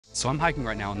So I'm hiking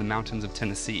right now in the mountains of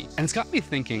Tennessee, and it's got me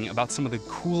thinking about some of the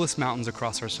coolest mountains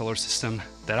across our solar system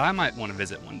that I might want to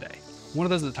visit one day. One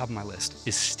of those at the top of my list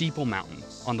is Steeple Mountain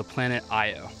on the planet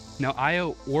Io. Now,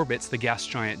 Io orbits the gas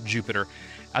giant Jupiter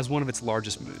as one of its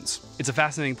largest moons. It's a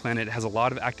fascinating planet. It has a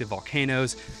lot of active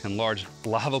volcanoes and large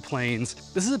lava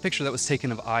plains. This is a picture that was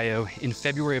taken of Io in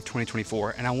February of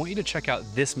 2024, and I want you to check out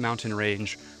this mountain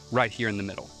range right here in the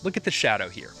middle. Look at the shadow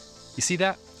here. You see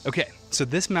that? Okay, so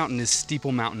this mountain is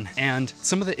Steeple Mountain, and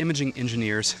some of the imaging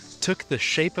engineers took the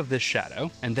shape of this shadow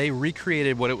and they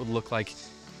recreated what it would look like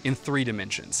in 3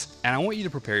 dimensions. And I want you to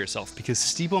prepare yourself because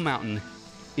Steeple Mountain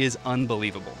is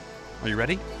unbelievable. Are you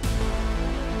ready?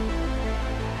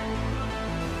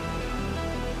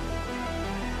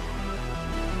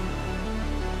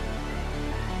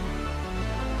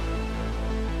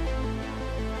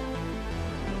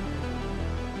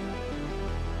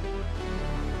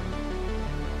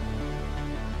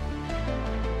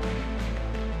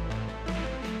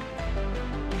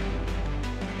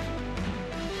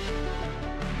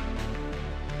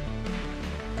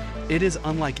 It is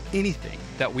unlike anything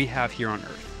that we have here on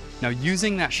Earth. Now,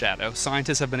 using that shadow,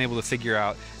 scientists have been able to figure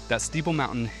out that Steeple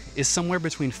Mountain is somewhere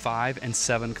between 5 and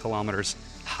 7 kilometers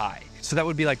high. So that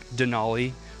would be like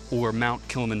Denali or Mount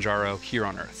Kilimanjaro here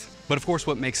on Earth. But of course,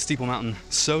 what makes Steeple Mountain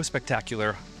so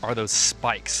spectacular are those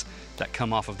spikes that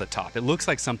come off of the top. It looks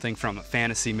like something from a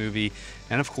fantasy movie,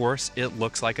 and of course, it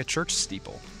looks like a church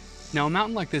steeple. Now, a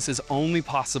mountain like this is only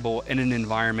possible in an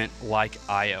environment like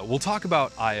Io. We'll talk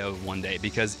about Io one day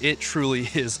because it truly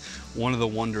is one of the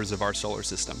wonders of our solar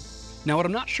system. Now, what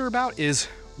I'm not sure about is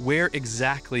where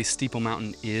exactly Steeple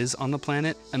Mountain is on the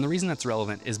planet, and the reason that's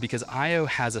relevant is because Io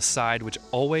has a side which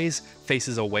always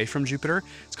faces away from Jupiter.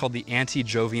 It's called the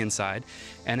anti-Jovian side,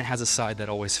 and it has a side that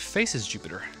always faces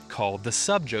Jupiter called the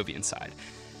subjovian side.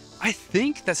 I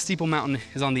think that Steeple Mountain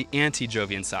is on the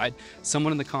anti-Jovian side.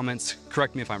 Someone in the comments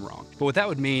correct me if I'm wrong. But what that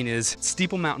would mean is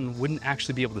Steeple Mountain wouldn't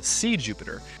actually be able to see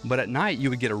Jupiter, but at night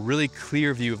you would get a really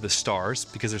clear view of the stars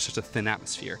because there's such a thin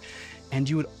atmosphere. And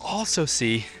you would also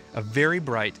see a very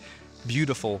bright,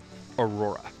 beautiful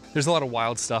aurora. There's a lot of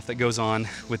wild stuff that goes on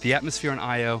with the atmosphere on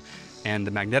Io and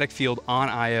the magnetic field on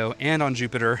Io and on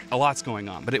Jupiter. A lot's going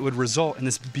on, but it would result in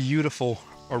this beautiful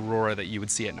aurora that you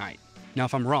would see at night. Now,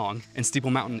 if I'm wrong, and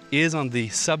Steeple Mountain is on the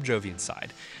subjovian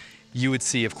side, you would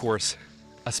see, of course,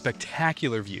 a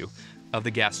spectacular view of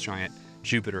the gas giant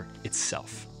Jupiter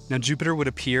itself. Now, Jupiter would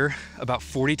appear about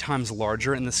 40 times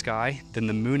larger in the sky than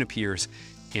the moon appears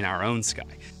in our own sky.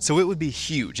 So it would be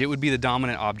huge. It would be the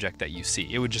dominant object that you see.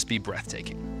 It would just be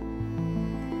breathtaking.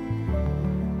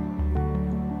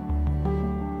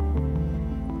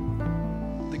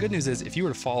 The good news is if you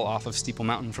were to fall off of Steeple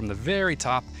Mountain from the very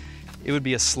top, it would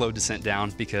be a slow descent down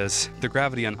because the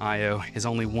gravity on Io is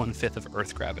only 1/5 of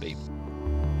Earth gravity.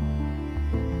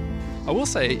 I will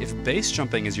say, if base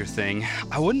jumping is your thing,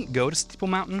 I wouldn't go to Steeple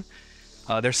Mountain.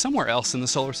 There's somewhere else in the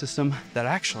solar system that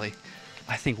actually,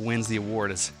 I think, wins the award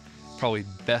as probably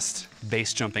best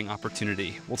base jumping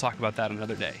opportunity. We'll talk about that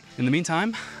another day. In the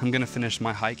meantime, I'm gonna finish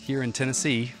my hike here in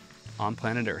Tennessee on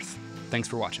planet Earth. Thanks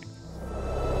for watching.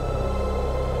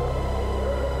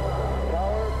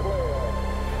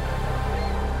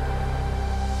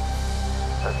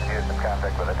 Let's use some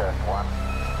contact with a test. 1,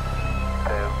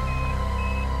 2,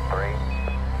 3,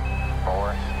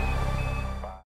 4.